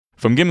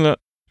From Gimlet,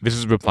 this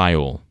is Reply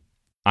All.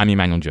 I'm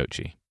Emmanuel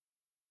Jochi.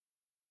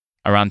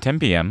 Around 10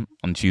 p.m.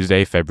 on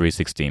Tuesday, February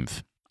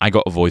 16th, I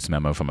got a voice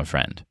memo from a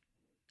friend.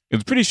 It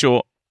was pretty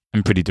short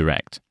and pretty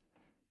direct.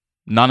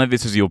 None of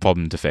this is your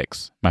problem to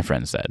fix, my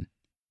friend said.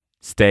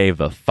 Stay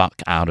the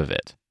fuck out of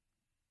it.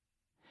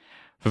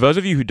 For those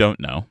of you who don't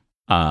know,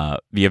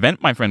 the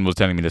event my friend was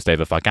telling me to stay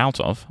the fuck out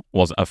of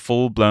was a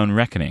full-blown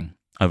reckoning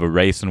over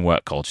race and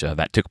work culture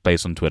that took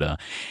place on Twitter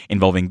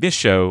involving this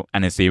show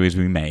and a series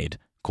we made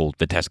called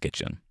The Test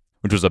Kitchen,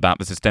 which was about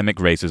the systemic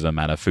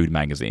racism at a food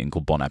magazine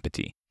called Bon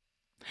Appetit.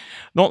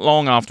 Not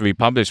long after we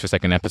published the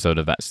second episode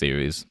of that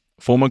series,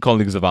 former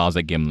colleagues of ours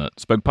at Gimlet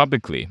spoke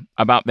publicly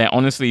about their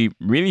honestly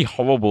really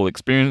horrible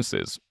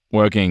experiences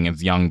working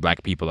as young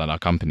black people at our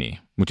company,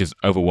 which is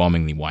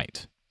overwhelmingly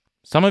white.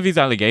 Some of these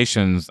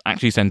allegations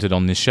actually centered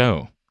on this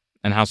show,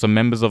 and how some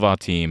members of our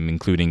team,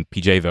 including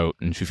PJ Vogt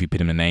and Shruti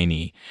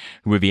Pittamaneni,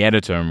 who were the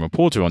editor and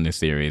reporter on this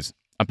series,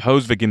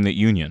 opposed the Gimlet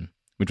Union,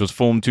 which was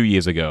formed 2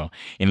 years ago,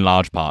 in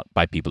large part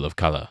by people of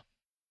color.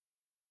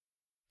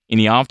 In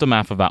the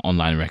aftermath of that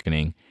online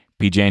reckoning,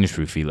 PJ and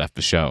Shruti left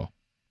the show.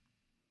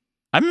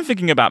 I've been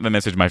thinking about the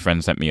message my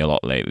friend sent me a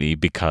lot lately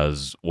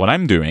because what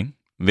I'm doing,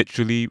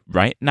 literally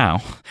right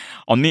now,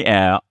 on the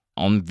air,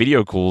 on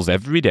video calls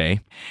every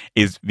day,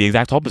 is the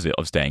exact opposite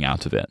of staying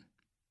out of it.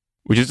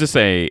 Which is to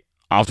say,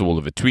 after all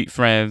of the tweet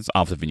threads,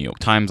 after the New York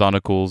Times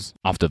articles,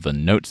 after the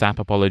Notes app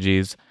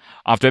apologies,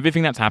 after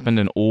everything that's happened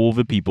and all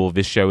the people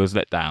this show has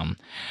let down,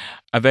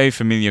 a very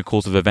familiar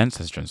course of events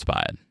has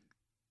transpired.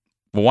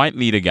 The white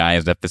leader guy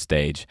has left the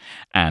stage,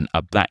 and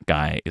a black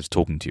guy is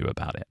talking to you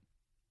about it.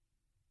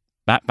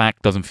 That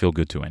fact doesn't feel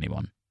good to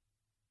anyone.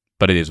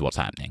 But it is what's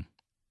happening.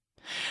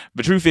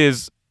 The truth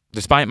is,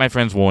 despite my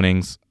friend's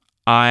warnings,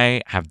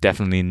 I have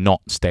definitely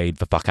not stayed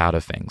the fuck out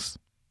of things.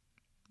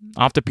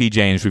 After PJ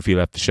and Shruti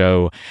left the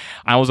show,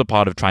 I was a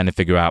part of trying to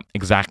figure out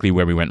exactly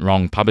where we went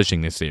wrong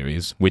publishing this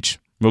series, which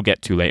we'll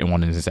get to later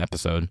on in this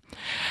episode.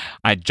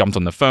 I jumped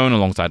on the phone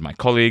alongside my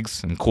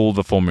colleagues and called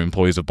the former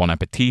employees of Bon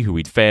Appetit who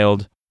we'd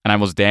failed, and I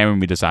was there when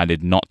we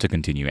decided not to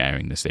continue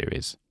airing the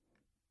series.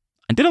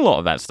 I did a lot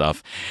of that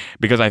stuff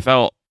because I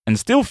felt, and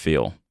still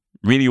feel,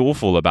 really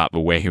awful about the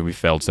way we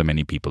failed so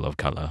many people of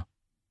color.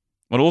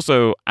 But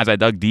also, as I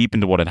dug deep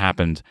into what had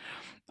happened,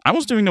 I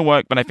was doing the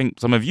work that I think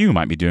some of you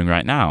might be doing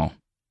right now.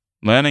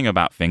 Learning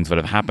about things that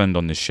have happened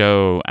on this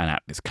show and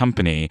at this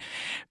company,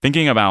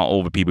 thinking about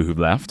all the people who've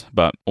left,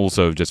 but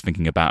also just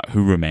thinking about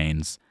who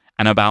remains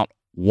and about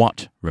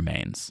what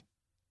remains.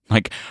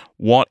 Like,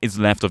 what is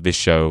left of this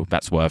show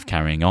that's worth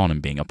carrying on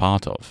and being a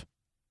part of?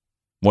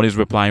 What is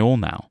Reply All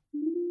now?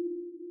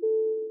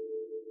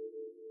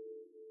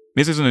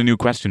 This isn't a new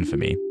question for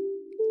me.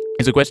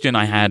 It's a question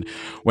I had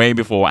way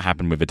before what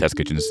happened with the Test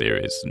Kitchen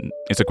series.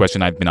 It's a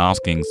question I've been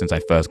asking since I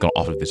first got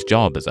offered this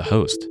job as a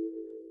host.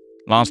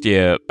 Last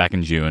year, back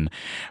in June,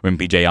 when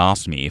PJ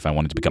asked me if I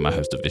wanted to become a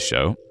host of this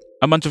show,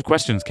 a bunch of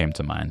questions came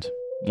to mind.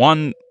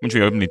 One, which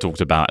we openly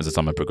talked about as the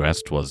summer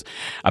progressed, was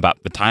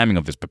about the timing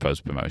of this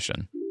proposed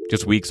promotion,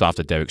 just weeks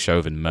after Derek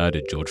Chauvin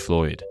murdered George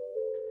Floyd.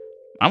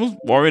 I was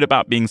worried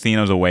about being seen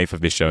as a way for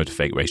this show to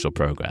fake racial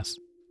progress.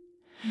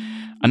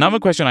 Another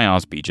question I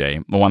asked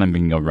PJ, the one I'm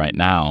thinking of right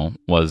now,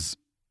 was,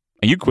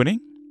 are you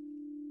quitting?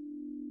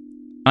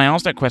 And I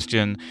asked that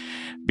question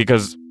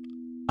because,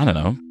 I don't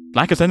know,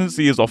 black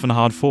ascendancy is often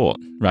hard fought,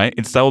 right?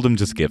 It's seldom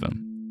just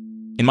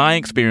given. In my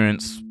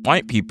experience,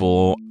 white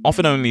people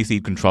often only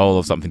cede control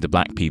of something to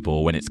black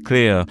people when it's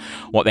clear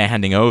what they're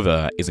handing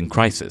over is in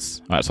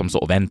crisis, or at some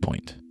sort of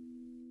endpoint.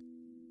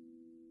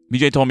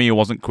 PJ told me he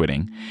wasn't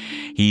quitting.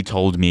 He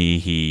told me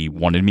he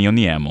wanted me on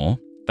the air more,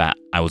 that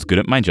I was good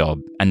at my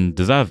job and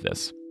deserved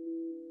this.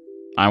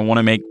 I want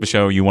to make the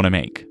show you want to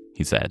make,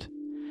 he said.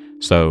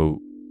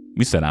 So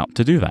we set out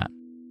to do that.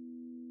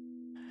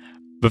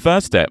 The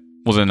first step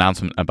was an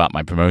announcement about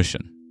my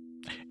promotion.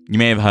 You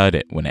may have heard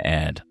it when it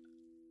aired.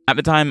 At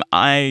the time,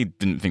 I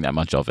didn't think that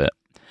much of it.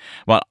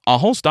 But our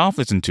whole staff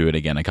listened to it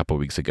again a couple of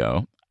weeks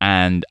ago,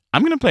 and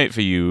I'm going to play it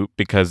for you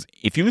because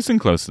if you listen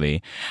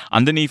closely,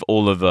 underneath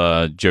all of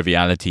the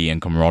joviality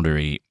and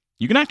camaraderie,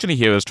 you can actually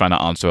hear us trying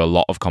to answer a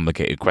lot of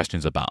complicated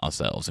questions about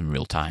ourselves in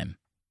real time.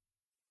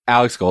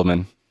 Alex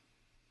Goldman.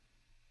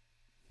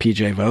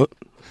 PJ Vogt.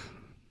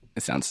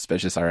 It sounds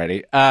suspicious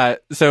already.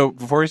 So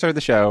before we start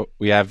the show,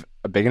 we have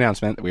a big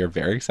announcement that we are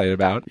very excited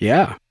about.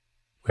 Yeah.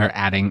 We're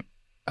adding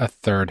a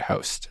third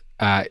host.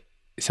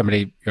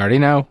 Somebody you already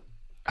know,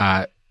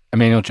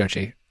 Emmanuel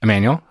Jochi.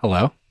 Emmanuel,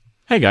 hello.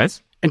 Hey,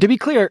 guys. And to be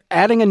clear,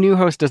 adding a new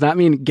host does not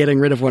mean getting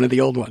rid of one of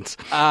the old ones.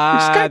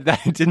 I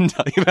didn't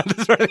tell you about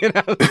this part of the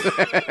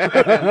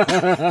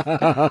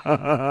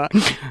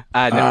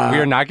announcement. No, we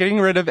are not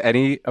getting rid of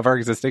any of our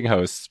existing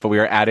hosts, but we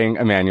are adding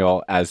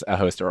Emmanuel as a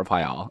host at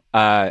Reply All.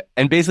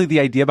 And basically the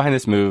idea behind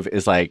this move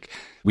is like,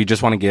 we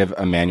just want to give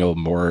Emmanuel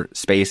more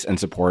space and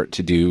support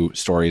to do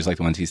stories like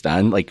the ones he's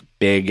done, like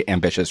big,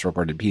 ambitious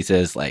reported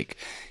pieces, like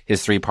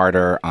his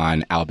 3-parter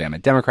on Alabama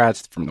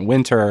Democrats from the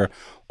winter,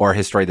 or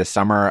his story this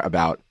summer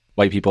about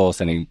white people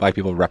sending black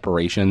people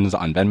reparations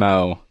on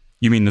Venmo.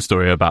 You mean the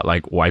story about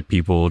like white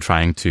people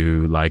trying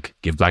to like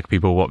give black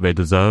people what they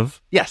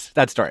deserve? Yes,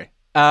 that story.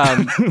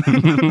 But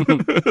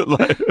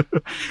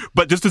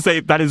just to say,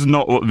 that is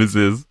not what this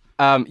is.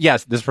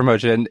 Yes, this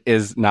promotion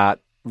is not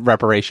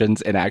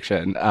reparations in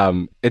action.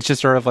 It's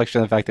just a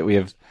reflection of the fact that we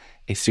have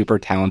a super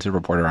talented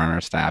reporter on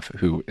our staff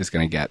who is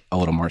going to get a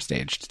little more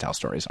stage to tell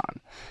stories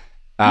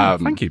on.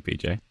 Thank you,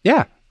 PJ.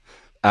 Yeah.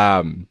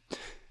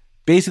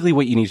 Basically,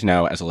 what you need to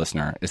know as a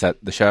listener is that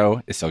the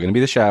show is still going to be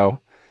the show.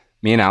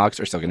 Me and Alex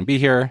are still going to be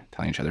here,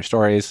 telling each other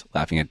stories,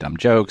 laughing at dumb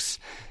jokes.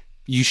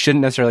 You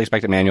shouldn't necessarily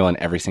expect Emmanuel in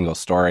every single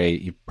story.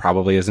 He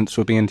probably isn't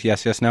swooping into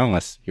Yes, Yes, No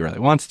unless he really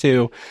wants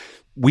to.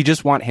 We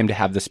just want him to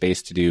have the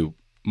space to do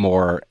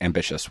more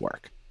ambitious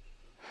work.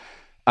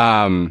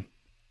 I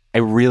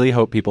really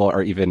hope people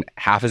are even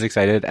half as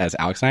excited as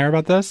Alex and I are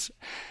about this.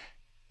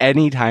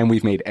 Anytime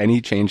we've made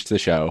any change to the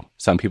show,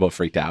 some people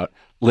freaked out.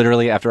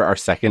 Literally, after our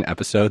second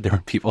episode, there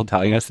were people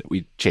telling us that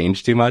we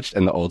changed too much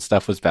and the old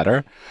stuff was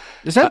better.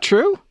 Is that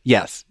true?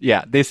 Yes.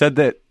 Yeah. They said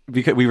that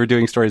because we were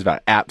doing stories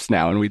about apps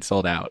now and we'd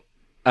sold out.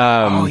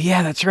 Oh,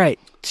 yeah, that's right.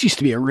 This used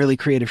to be a really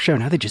creative show.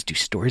 Now they just do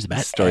stories about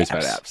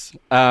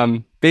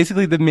apps.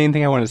 Basically, the main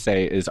thing I want to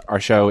say is our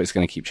show is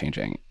going to keep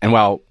changing. And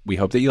while we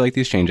hope that you like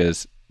these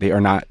changes, they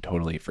are not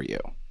totally for you.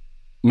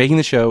 Making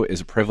the show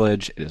is a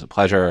privilege. It is a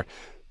pleasure.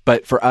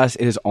 But for us,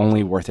 it is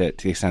only worth it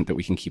to the extent that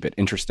we can keep it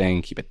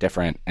interesting, keep it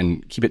different,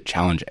 and keep it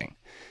challenging.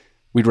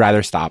 We'd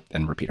rather stop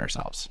than repeat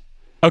ourselves.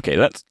 Okay,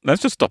 let's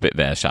just stop it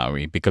there, shall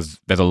we? Because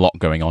there's a lot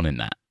going on in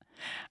that.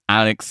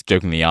 Alex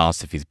jokingly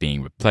asks if he's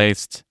being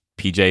replaced.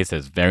 PJ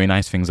says very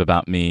nice things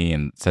about me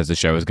and says the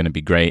show is going to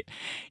be great,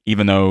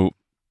 even though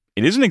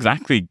it isn't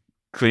exactly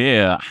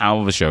clear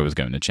how the show is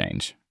going to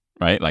change,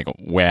 right? Like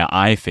where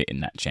I fit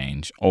in that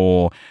change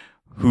or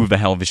who the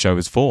hell the show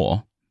is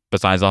for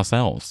besides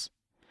ourselves.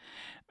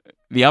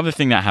 The other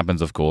thing that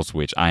happens, of course,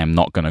 which I am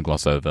not going to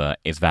gloss over,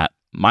 is that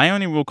my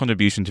only real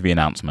contribution to the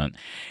announcement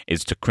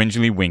is to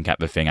cringily wink at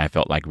the thing I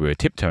felt like we were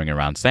tiptoeing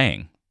around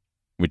saying,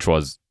 which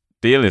was,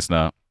 dear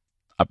listener,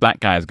 a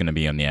black guy is going to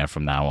be on the air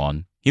from now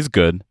on. He's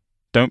good.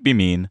 Don't be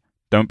mean.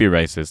 Don't be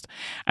racist.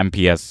 And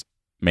P.S.,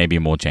 maybe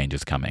more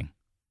changes coming.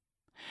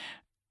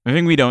 The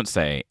thing we don't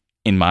say,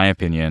 in my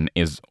opinion,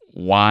 is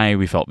why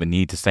we felt the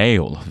need to say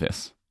all of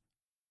this.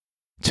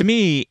 To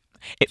me,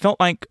 it felt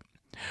like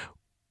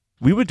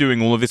we were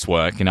doing all of this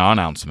work in our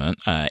announcement,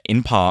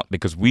 in part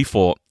because we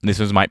thought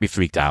listeners might be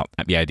freaked out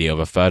at the idea of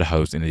a third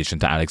host in addition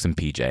to Alex and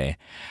PJ,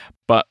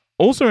 but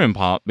also in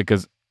part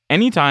because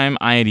anytime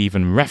I had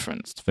even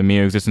referenced the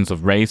mere existence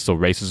of race or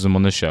racism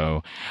on the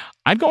show,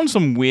 I'd gotten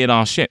some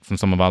weird-ass shit from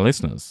some of our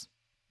listeners.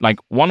 Like,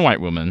 one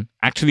white woman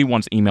actually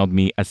once emailed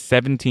me a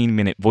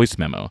 17-minute voice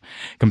memo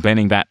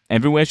complaining that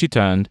everywhere she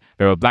turned,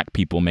 there were black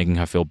people making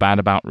her feel bad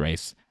about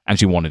race, and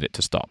she wanted it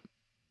to stop.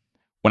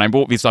 When I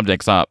brought these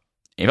subjects up,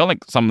 it felt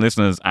like some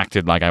listeners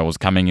acted like I was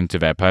coming into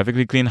their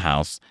perfectly clean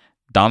house,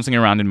 dancing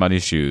around in muddy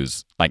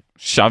shoes, like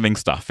shoving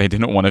stuff they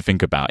didn't want to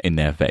think about in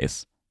their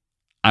face.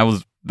 I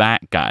was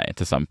that guy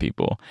to some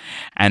people,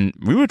 and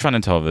we were trying to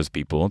tell those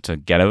people to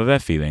get over their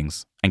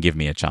feelings and give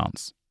me a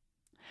chance.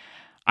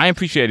 I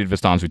appreciated the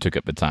stance we took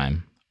at the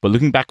time, but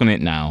looking back on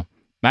it now,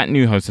 that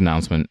new host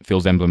announcement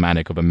feels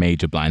emblematic of a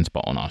major blind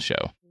spot on our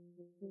show.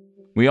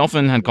 We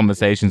often had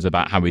conversations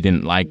about how we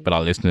didn't like but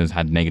our listeners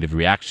had negative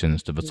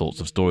reactions to the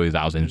sorts of stories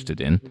I was interested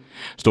in,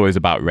 stories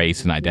about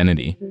race and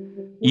identity,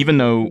 even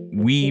though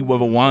we were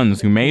the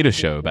ones who made a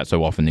show that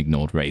so often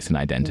ignored race and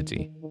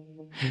identity.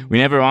 We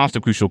never asked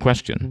a crucial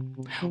question.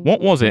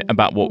 What was it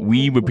about what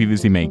we were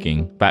previously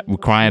making that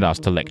required us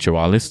to lecture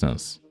our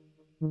listeners?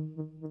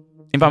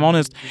 If I'm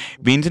honest,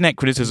 the internet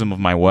criticism of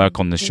my work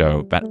on the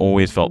show that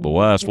always felt the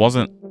worst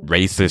wasn't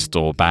racist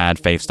or bad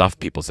faith stuff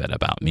people said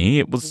about me.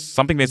 It was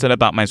something they said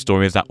about my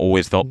stories that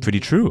always felt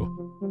pretty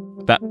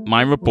true. That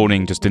my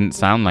reporting just didn't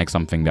sound like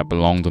something that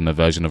belonged on the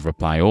version of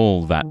Reply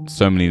All that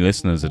so many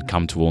listeners had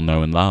come to all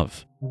know and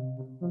love.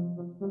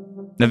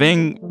 The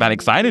thing that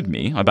excited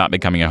me about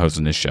becoming a host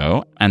on this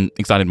show, and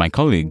excited my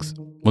colleagues,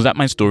 was that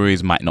my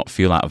stories might not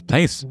feel out of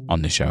place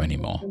on this show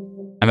anymore.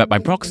 And that by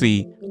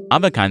proxy,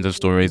 other kinds of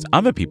stories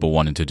other people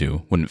wanted to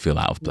do wouldn't feel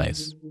out of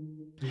place.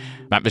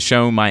 That the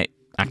show might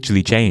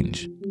actually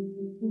change.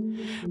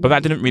 But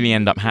that didn't really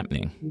end up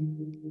happening.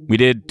 We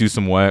did do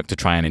some work to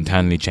try and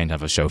internally change how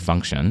the show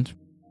functioned,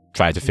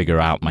 tried to figure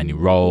out my new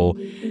role,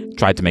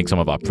 tried to make some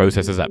of our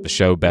processes at the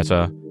show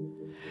better.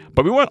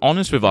 But we weren't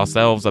honest with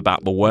ourselves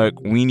about the work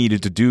we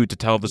needed to do to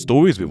tell the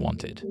stories we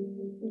wanted.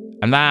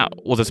 And that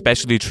was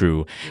especially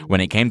true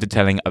when it came to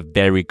telling a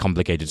very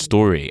complicated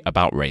story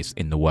about race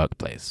in the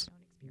workplace.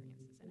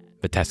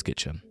 The test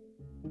kitchen.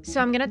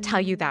 So I'm going to tell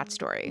you that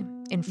story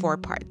in 4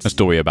 parts. A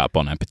story about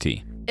Bon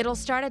Appetit. It'll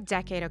start a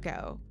decade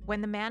ago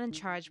when the man in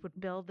charge would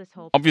build this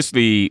whole...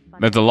 Obviously,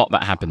 there's a lot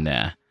that happened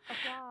there.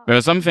 There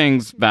are some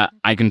things that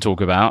I can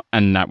talk about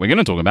and that we're going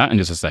to talk about in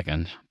just a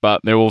second,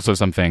 but there are also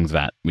some things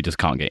that we just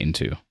can't get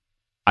into.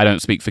 I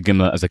don't speak for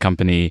Gimlet as a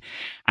company,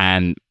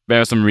 and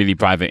there are some really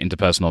private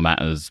interpersonal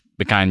matters,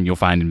 the kind you'll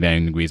find in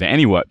varying degrees at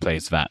any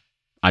workplace, that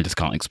I just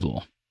can't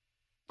explore.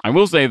 I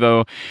will say,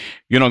 though,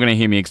 you're not going to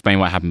hear me explain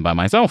what happened by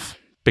myself,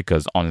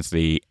 because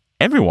honestly,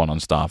 everyone on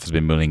staff has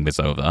been mulling this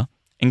over,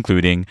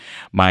 including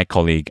my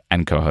colleague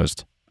and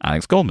co-host,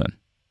 Alex Goldman.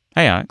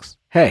 Hey, Alex.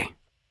 Hey.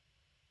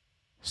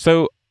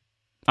 So,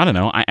 I don't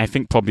know. I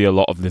think probably a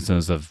lot of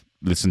listeners have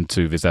listened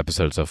to this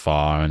episode so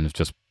far and have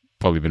just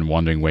probably been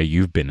wondering where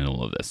you've been in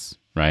all of this,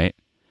 right?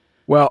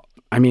 Well,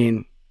 I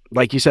mean,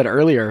 like you said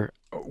earlier,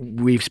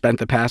 we've spent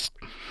the past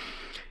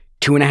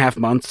 2.5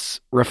 months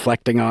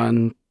reflecting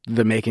on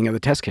the making of the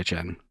Test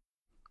Kitchen.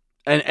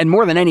 And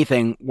more than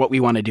anything, what we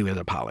want to do is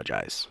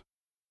apologize.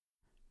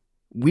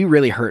 We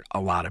really hurt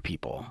a lot of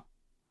people.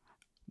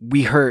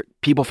 We hurt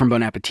people from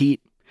Bon Appetit.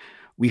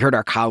 We hurt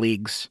our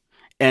colleagues.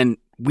 And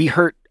we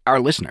hurt our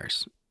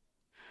listeners.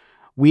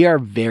 We are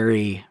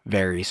very,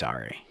 very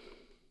sorry.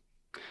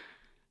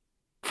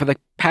 For the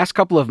past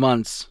couple of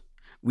months,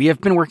 we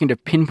have been working to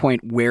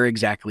pinpoint where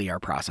exactly our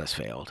process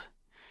failed.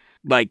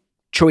 Like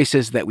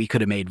choices that we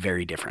could have made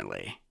very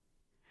differently.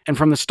 And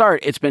from the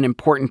start, it's been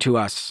important to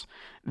us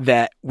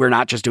that we're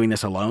not just doing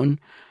this alone.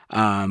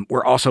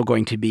 We're also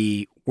going to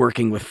be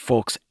working with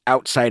folks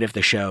outside of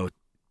the show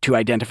to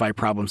identify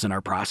problems in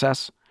our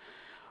process.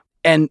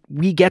 And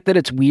we get that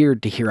it's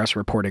weird to hear us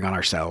reporting on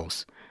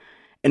ourselves.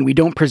 And we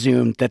don't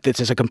presume that this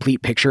is a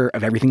complete picture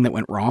of everything that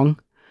went wrong.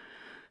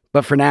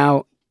 But for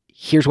now,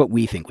 here's what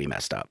we think we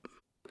messed up.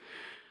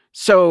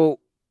 So,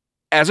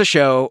 as a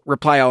show,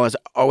 Reply All has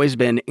always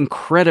been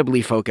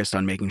incredibly focused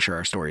on making sure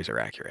our stories are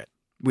accurate.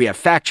 We have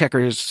fact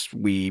checkers,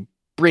 we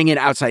bring in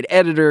outside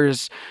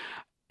editors,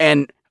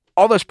 and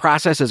all those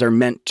processes are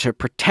meant to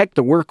protect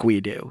the work we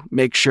do,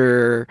 make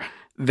sure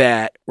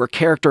that we're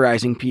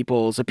characterizing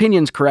people's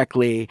opinions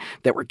correctly,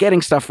 that we're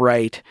getting stuff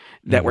right,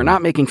 that we're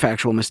not making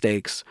factual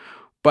mistakes.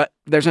 But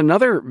there's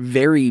another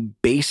very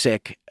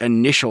basic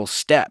initial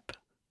step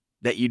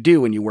that you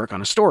do when you work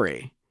on a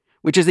story,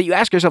 which is that you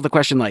ask yourself the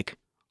question, like,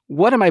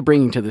 what am I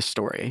bringing to this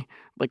story?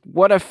 Like,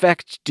 what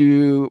effect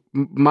do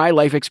my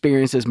life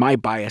experiences, my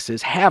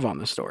biases have on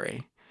the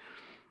story?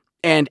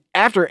 And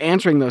after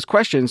answering those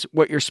questions,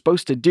 what you're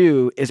supposed to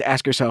do is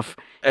ask yourself,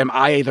 am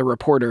I, the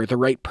reporter, the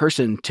right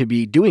person to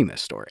be doing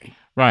this story?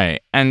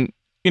 Right. And,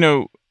 you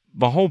know,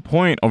 the whole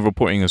point of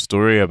reporting a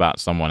story about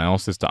someone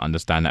else is to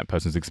understand that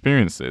person's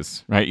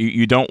experiences, right?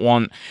 You don't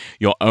want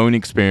your own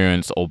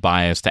experience or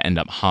bias to end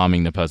up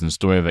harming the person's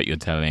story that you're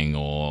telling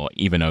or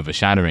even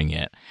overshadowing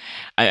it.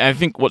 I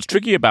think what's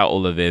tricky about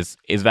all of this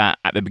is that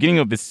at the beginning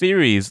of this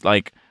series,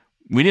 like,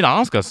 we did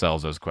ask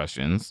ourselves those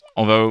questions,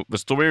 although the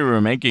story we were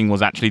making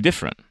was actually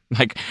different.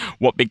 Like,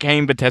 what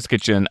became the Test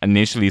Kitchen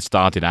initially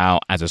started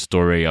out as a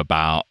story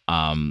about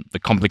the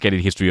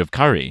complicated history of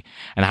curry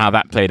and how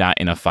that played out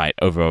in a fight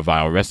over a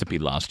viral recipe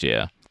last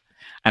year.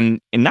 And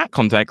in that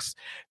context,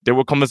 there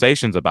were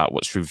conversations about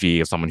what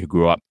Shruti, as someone who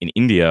grew up in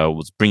India,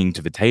 was bringing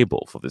to the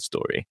table for this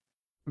story.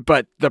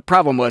 But the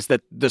problem was that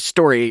the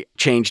story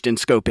changed in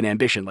scope and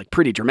ambition, like,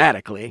 pretty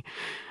dramatically.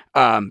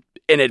 And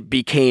it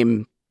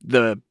became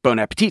the Bon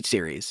Appetit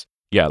series.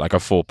 Yeah, like a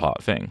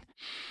 4-part thing.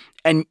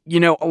 And, you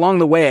know, along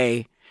the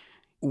way,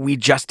 we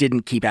just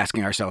didn't keep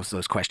asking ourselves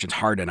those questions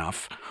hard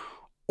enough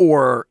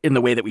or in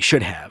the way that we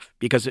should have.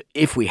 Because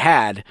if we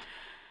had,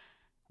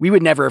 we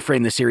would never have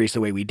framed the series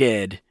the way we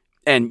did.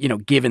 And, you know,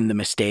 given the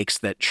mistakes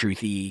that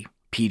Shruti,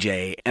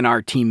 PJ, and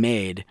our team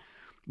made,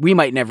 we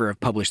might never have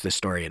published this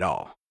story at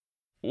all.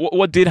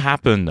 What did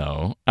happen,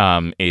 though,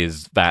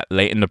 is that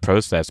late in the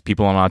process,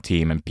 people on our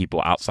team and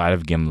people outside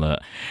of Gimlet,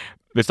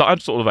 they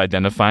started sort of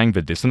identifying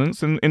the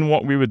dissonance in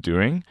what we were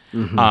doing.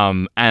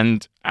 Mm-hmm.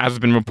 And as has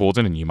been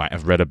reported, and you might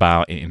have read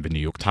about it in the New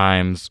York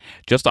Times,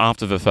 just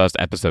after the first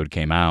episode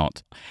came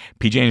out,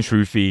 PJ and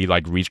Shruti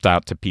reached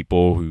out to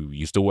people who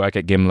used to work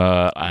at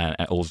Gimlet and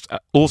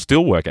all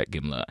still work at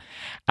Gimlet.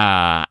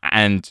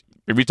 And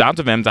we reached out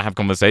to them to have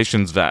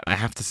conversations that I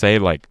have to say,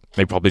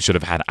 they probably should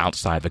have had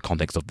outside the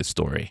context of this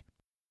story.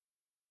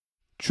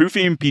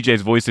 Shruti and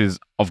PJ's voices,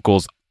 of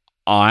course,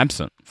 are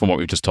absent from what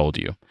we've just told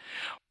you.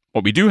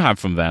 What we do have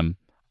from them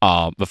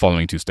are the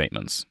following 2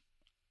 statements.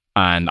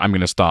 And I'm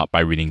going to start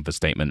by reading the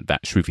statement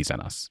that Shruti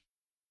sent us.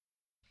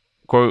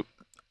 Quote,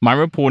 "My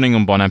reporting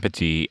on Bon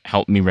Appetit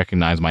helped me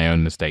recognize my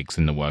own mistakes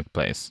in the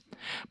workplace,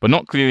 but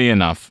not clearly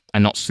enough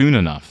and not soon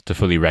enough to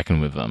fully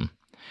reckon with them.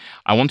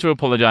 I want to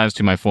apologize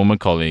to my former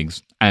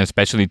colleagues and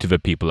especially to the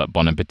people at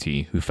Bon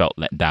Appetit who felt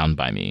let down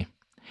by me.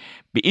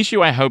 The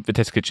issue I hope the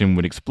Test Kitchen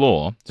would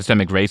explore,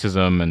 systemic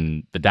racism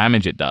and the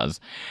damage it does,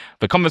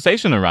 the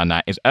conversation around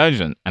that is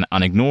urgent and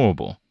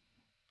unignorable.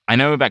 I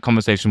know that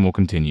conversation will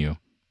continue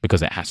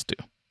because it has to."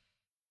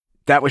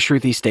 That was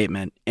Shruti's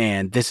statement,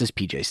 and this is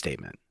PJ's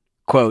statement.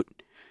 Quote,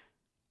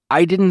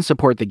 "I didn't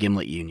support the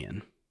Gimlet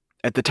union.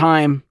 At the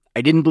time,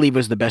 I didn't believe it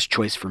was the best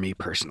choice for me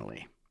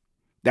personally.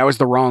 That was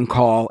the wrong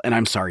call, and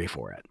I'm sorry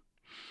for it.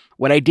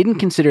 What I didn't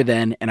consider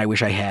then, and I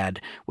wish I had,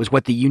 was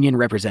what the union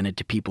represented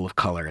to people of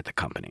color at the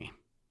company.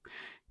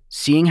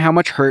 Seeing how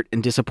much hurt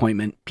and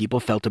disappointment people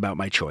felt about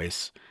my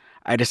choice,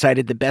 I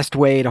decided the best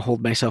way to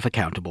hold myself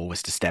accountable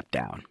was to step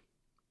down.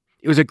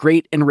 It was a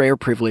great and rare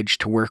privilege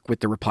to work with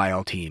the Reply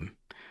All team.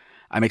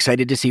 I'm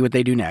excited to see what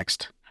they do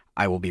next.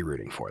 I will be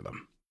rooting for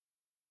them.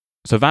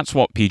 So that's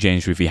what PJ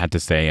and Shruti had to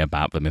say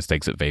about the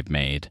mistakes that they've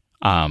made.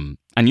 And,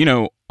 you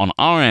know, on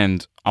our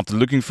end, after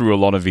looking through a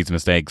lot of these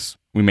mistakes,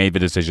 we made the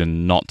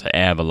decision not to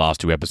air the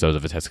last 2 episodes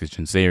of the Test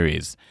Kitchen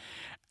series.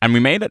 And we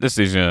made that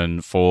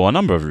decision for a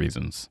number of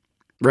reasons.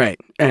 Right.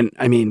 And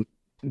I mean,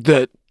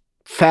 the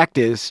fact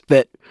is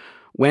that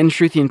when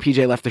Shruti and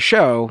PJ left the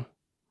show,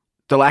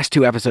 the last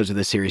 2 episodes of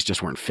this series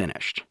just weren't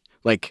finished.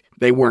 Like,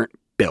 they weren't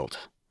built.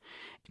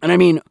 And I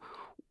mean,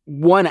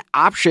 one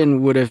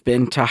option would have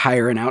been to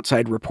hire an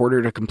outside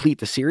reporter to complete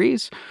the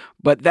series,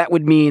 but that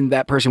would mean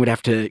that person would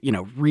have to, you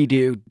know,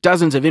 redo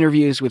dozens of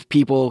interviews with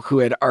people who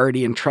had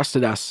already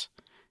entrusted us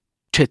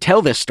to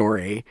tell this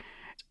story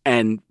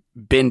and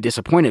been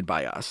disappointed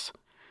by us.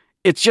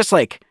 It's just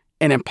like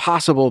an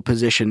impossible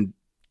position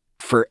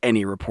for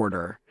any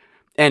reporter.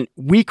 And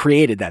we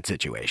created that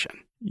situation.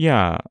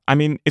 Yeah. I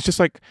mean, it's just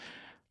like,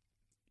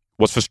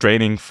 what's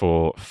frustrating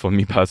for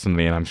me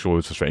personally, and I'm sure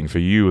it's frustrating for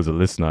you as a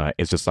listener,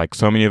 is just like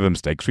so many of the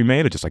mistakes we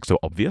made are just like so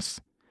obvious.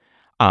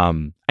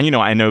 And, you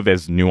know, I know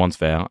there's nuance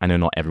there. I know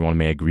not everyone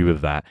may agree with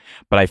that.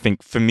 But I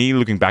think for me,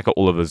 looking back at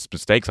all of those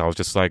mistakes, I was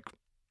just like,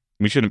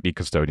 we shouldn't be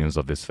custodians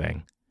of this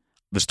thing.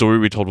 The story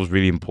we told was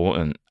really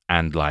important.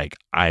 And like,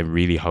 I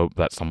really hope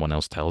that someone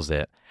else tells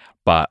it.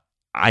 But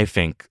I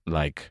think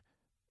like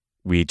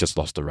we just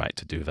lost the right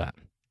to do that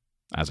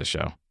as a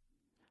show.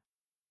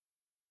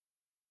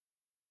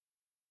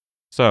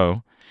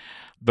 So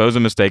those are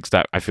mistakes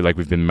that I feel like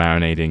we've been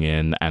marinating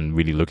in and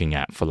really looking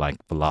at for like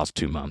the last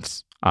 2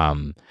 months.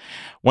 One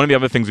of the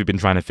other things we've been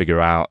trying to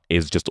figure out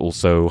is just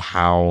also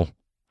how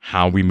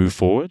we move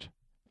forward.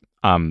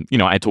 You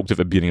know, I talked at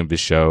the beginning of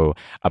this show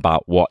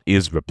about what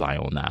is Reply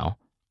All now.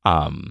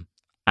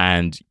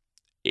 And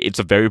it's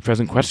a very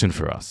present question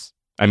for us.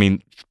 I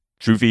mean,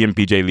 Shruti and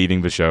PJ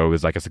leaving the show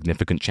is like a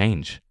significant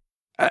change.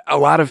 A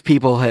lot of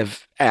people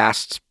have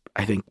asked,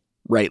 I think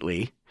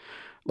rightly,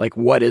 like,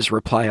 what is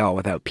Reply All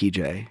without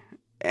PJ?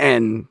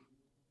 And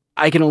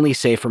I can only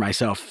say for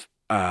myself,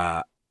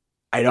 I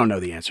don't know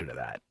the answer to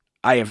that.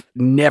 I have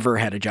never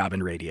had a job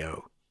in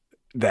radio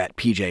that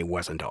PJ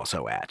wasn't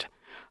also at.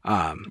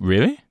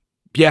 Really?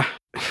 Yeah.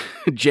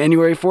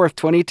 January 4th,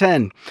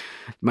 2010.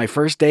 My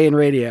first day in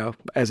radio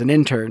as an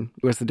intern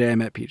was the day I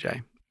met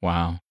PJ.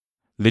 Wow.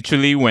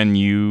 Literally, when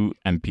you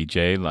and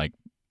PJ like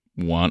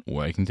weren't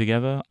working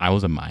together, I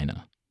was a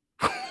minor.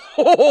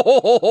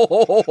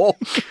 Oh,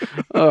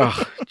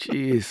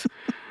 jeez.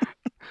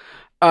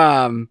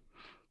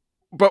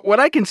 But what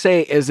I can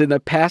say is in the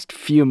past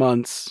few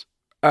months,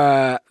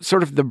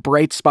 sort of the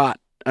bright spot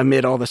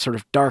amid all the sort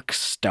of dark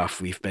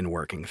stuff we've been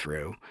working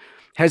through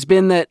has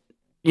been that,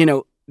 you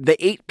know,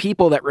 the 8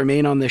 people that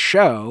remain on this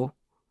show,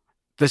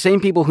 the same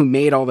people who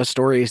made all the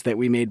stories that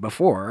we made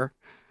before,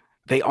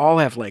 they all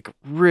have like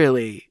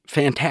really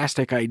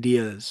fantastic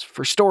ideas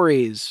for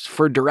stories,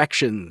 for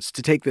directions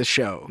to take this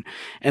show.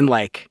 And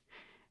like,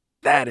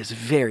 that is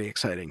very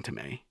exciting to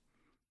me.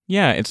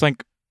 Yeah, it's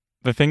like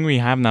the thing we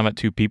have now that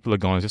 2 people are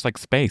gone is just like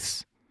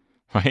space,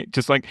 right?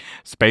 Just like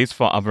space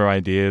for other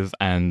ideas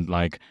and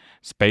like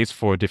space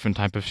for a different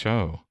type of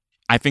show.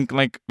 I think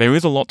like there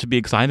is a lot to be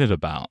excited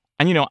about.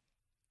 And, you know,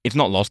 it's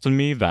not lost on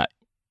me that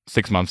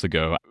 6 months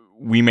ago,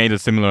 we made a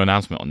similar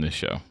announcement on this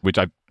show, which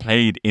I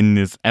played in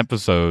this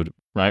episode,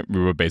 right? We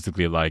were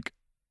basically like,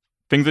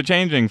 things are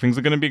changing, things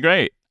are going to be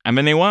great. And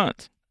then they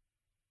weren't.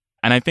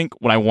 And I think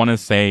what I want to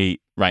say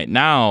right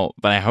now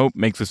that I hope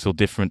makes this feel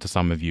different to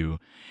some of you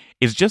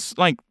is just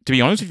like, to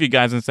be honest with you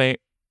guys and say,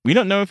 we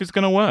don't know if it's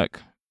going to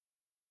work.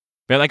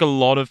 There are like a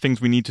lot of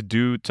things we need to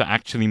do to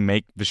actually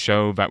make the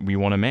show that we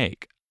want to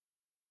make.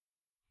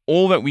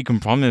 All that we can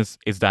promise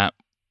is that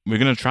we're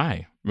going to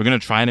try. We're going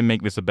to try to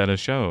make this a better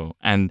show.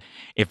 And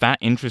if that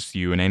interests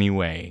you in any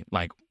way,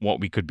 like what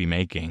we could be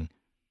making,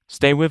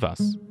 stay with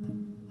us.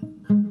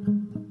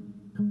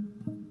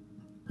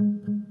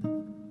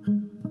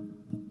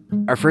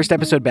 Our first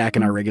episode back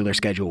in our regular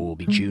schedule will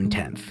be June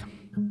 10th.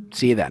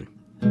 See you then.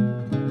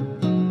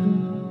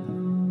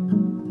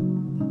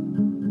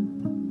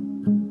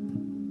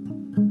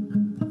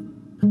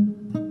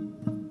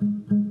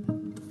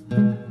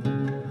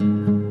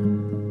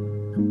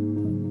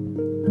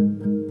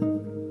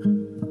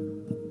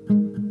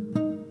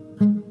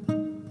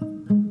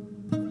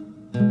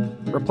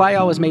 Reply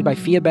All was made by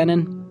Fia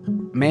Benin,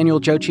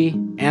 Emmanuel Jochi,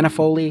 Anna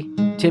Foley,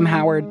 Tim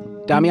Howard,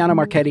 Damiano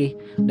Marchetti,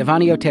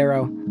 Navani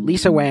Otero,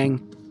 Lisa Wang,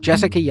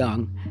 Jessica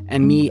Young,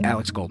 and me,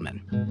 Alex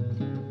Goldman.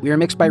 We were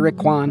mixed by Rick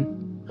Kwan.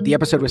 The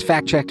episode was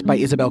fact-checked by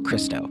Isabel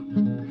Cristo.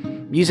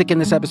 Music in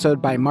this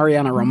episode by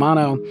Mariana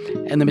Romano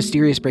and the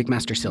Mysterious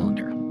Breakmaster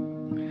Cylinder.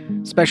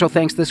 Special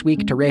thanks this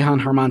week to Rehan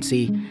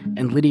Harmansi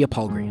and Lydia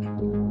Palgreen.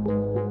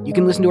 You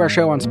can listen to our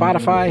show on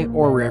Spotify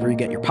or wherever you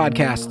get your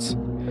podcasts.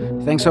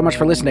 Thanks so much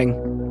for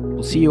listening.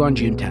 We'll see you on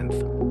June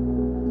 10th.